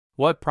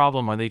What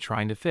problem are they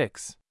trying to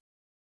fix?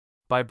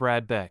 By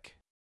Brad Beck.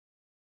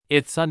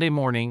 It's Sunday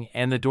morning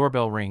and the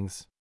doorbell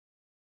rings.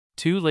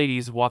 Two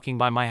ladies walking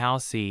by my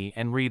house see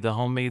and read the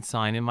homemade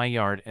sign in my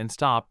yard and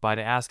stop by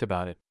to ask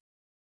about it.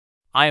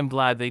 I am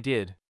glad they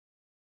did.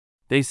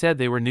 They said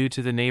they were new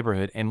to the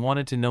neighborhood and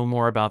wanted to know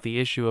more about the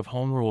issue of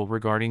home rule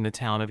regarding the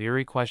town of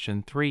Erie.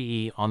 Question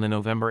 3E on the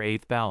November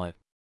 8th ballot.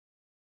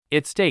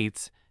 It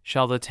states,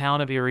 shall the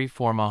town of Erie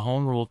form a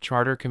home rule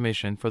charter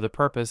commission for the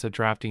purpose of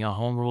drafting a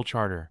home rule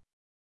charter?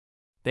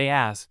 They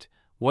asked,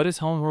 what is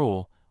home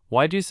rule?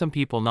 Why do some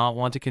people not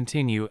want to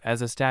continue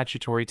as a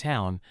statutory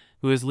town?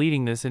 Who is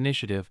leading this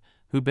initiative?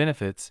 Who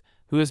benefits?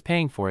 Who is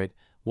paying for it?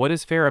 What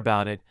is fair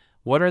about it?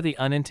 What are the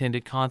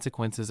unintended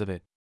consequences of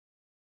it?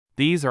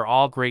 These are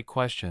all great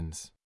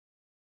questions.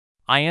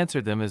 I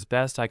answered them as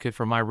best I could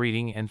from my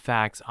reading and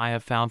facts I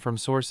have found from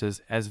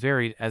sources as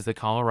varied as the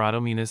Colorado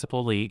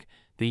Municipal League,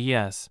 the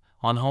Yes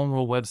on Home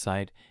Rule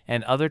website,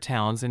 and other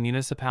towns and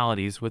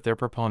municipalities with their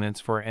proponents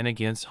for and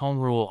against home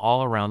rule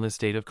all around the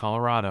state of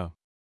Colorado.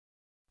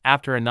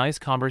 After a nice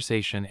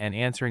conversation and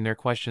answering their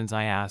questions,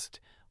 I asked,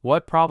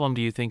 what problem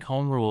do you think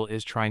home rule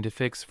is trying to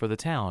fix for the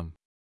town?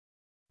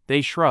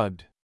 They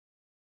shrugged.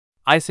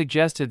 I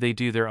suggested they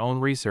do their own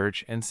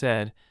research and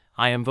said,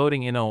 I am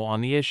voting no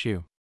on the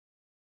issue.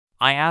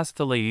 I asked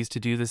the ladies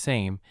to do the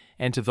same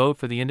and to vote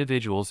for the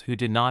individuals who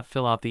did not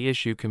fill out the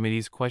issue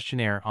committee's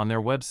questionnaire on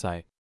their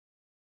website.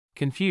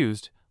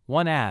 Confused,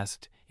 one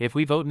asked, if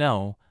we vote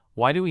no,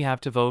 why do we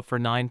have to vote for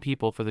 9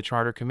 people for the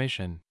Charter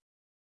Commission?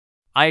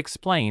 I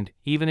explained,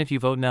 even if you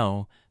vote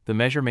no, the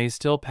measure may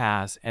still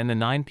pass and the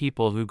 9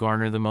 people who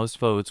garner the most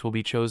votes will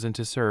be chosen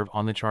to serve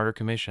on the Charter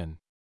Commission.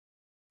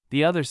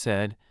 The other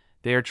said,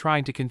 they are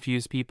trying to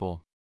confuse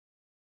people.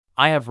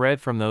 I have read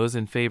from those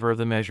in favor of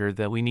the measure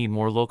that we need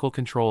more local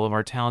control of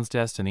our town's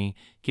destiny,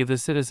 give the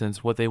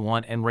citizens what they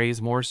want and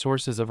raise more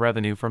sources of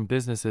revenue from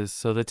businesses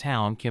so the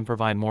town can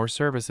provide more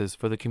services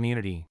for the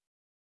community.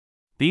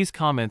 These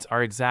comments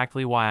are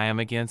exactly why I am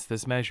against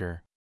this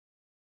measure.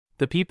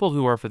 The people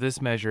who are for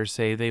this measure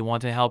say they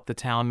want to help the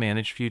town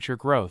manage future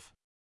growth.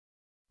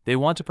 They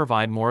want to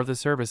provide more of the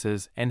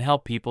services and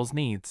help people's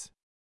needs.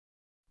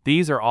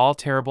 These are all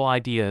terrible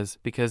ideas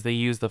because they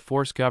use the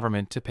force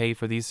government to pay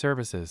for these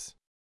services.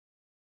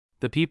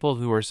 The people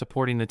who are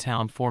supporting the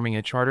town forming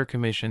a charter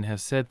commission have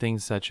said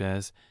things such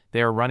as,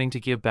 they are running to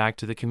give back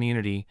to the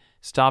community,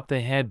 stop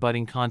the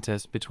head-butting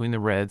contest between the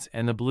Reds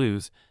and the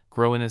Blues,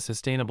 grow in a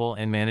sustainable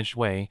and managed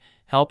way,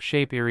 help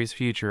shape Erie's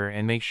future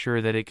and make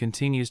sure that it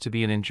continues to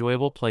be an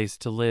enjoyable place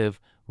to live,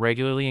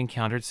 regularly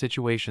encountered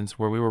situations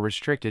where we were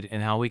restricted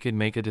in how we could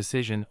make a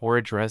decision or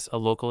address a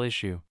local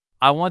issue.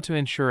 I want to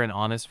ensure an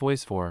honest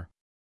voice for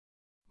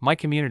my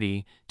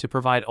community, to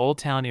provide Old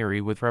Town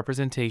Erie with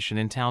representation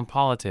in town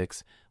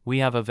politics. We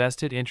have a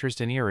vested interest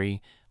in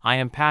Erie. I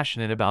am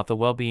passionate about the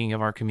well-being of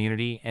our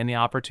community and the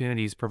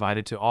opportunities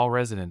provided to all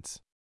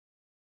residents.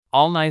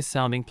 All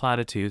nice-sounding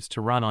platitudes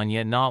to run on,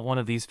 yet not one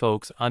of these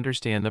folks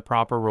understand the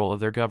proper role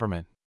of their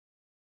government.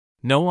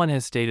 No one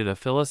has stated a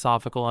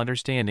philosophical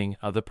understanding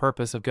of the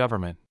purpose of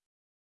government.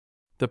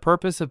 The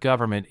purpose of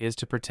government is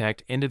to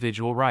protect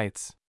individual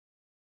rights,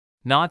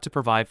 not to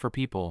provide for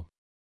people.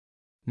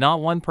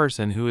 Not one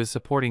person who is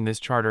supporting this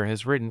charter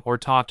has written or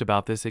talked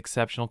about this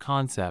exceptional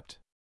concept.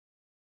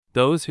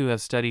 Those who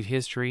have studied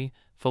history,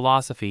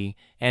 philosophy,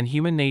 and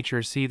human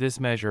nature see this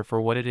measure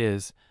for what it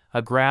is,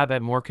 a grab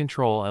at more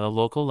control at a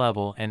local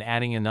level and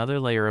adding another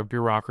layer of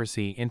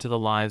bureaucracy into the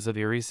lives of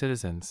Erie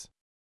citizens.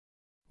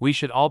 We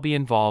should all be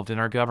involved in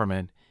our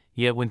government,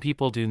 yet when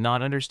people do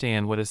not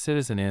understand what a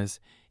citizen is,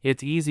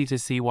 it's easy to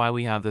see why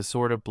we have the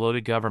sort of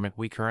bloated government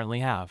we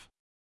currently have.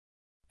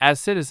 As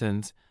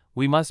citizens,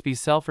 we must be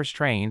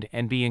self-restrained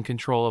and be in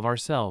control of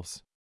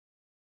ourselves.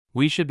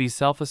 We should be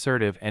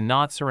self-assertive and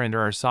not surrender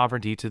our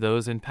sovereignty to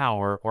those in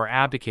power or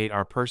abdicate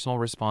our personal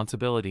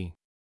responsibility.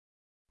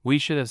 We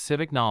should have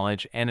civic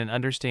knowledge and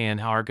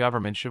understand how our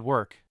government should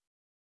work.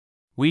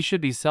 We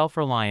should be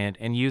self-reliant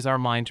and use our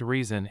mind to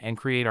reason and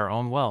create our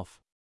own wealth.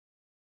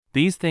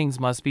 These things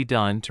must be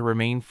done to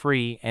remain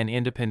free and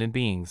independent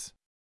beings.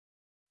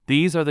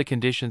 These are the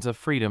conditions of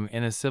freedom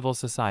in a civil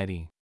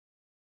society.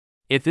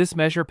 If this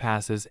measure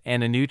passes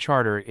and a new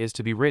charter is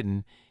to be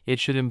written, it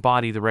should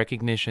embody the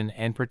recognition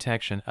and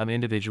protection of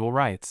individual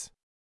rights.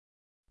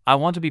 I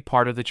want to be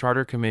part of the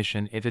Charter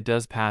Commission if it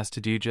does pass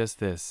to do just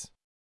this.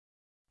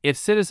 If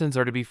citizens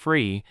are to be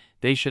free,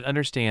 they should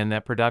understand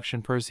that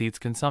production precedes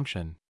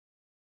consumption.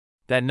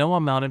 That no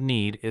amount of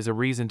need is a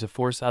reason to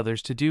force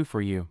others to do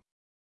for you.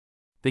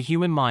 The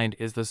human mind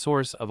is the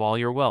source of all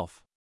your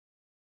wealth.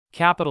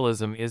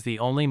 Capitalism is the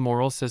only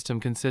moral system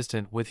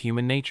consistent with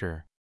human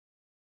nature.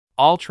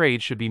 All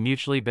trade should be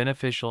mutually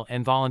beneficial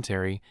and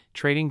voluntary,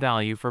 trading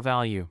value for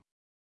value.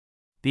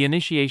 The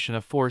initiation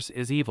of force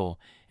is evil,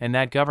 and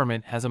that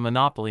government has a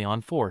monopoly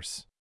on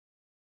force.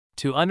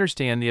 To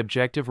understand the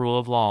objective rule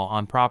of law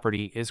on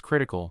property is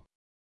critical.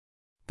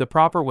 The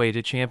proper way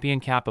to champion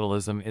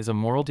capitalism is a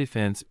moral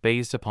defense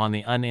based upon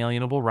the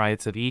unalienable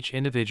rights of each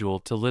individual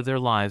to live their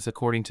lives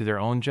according to their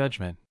own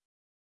judgment.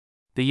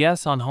 The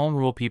yes on home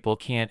rule people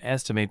can't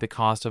estimate the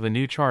cost of a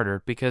new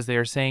charter because they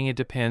are saying it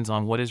depends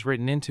on what is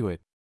written into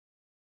it.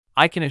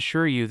 I can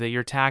assure you that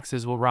your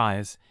taxes will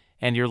rise,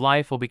 and your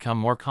life will become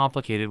more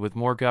complicated with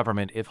more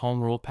government if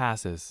home rule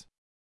passes.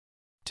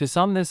 To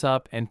sum this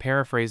up and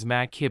paraphrase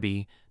Matt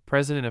Kibbe,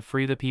 president of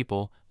Free the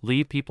People,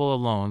 leave people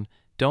alone,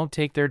 don't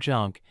take their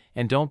junk,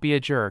 and don't be a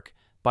jerk,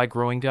 by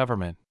growing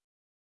government.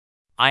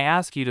 I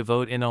ask you to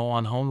vote no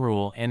on home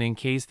rule, and in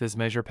case this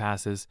measure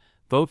passes,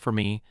 vote for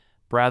me,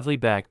 Bradley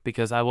Beck,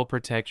 because I will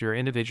protect your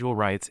individual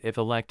rights if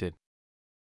elected.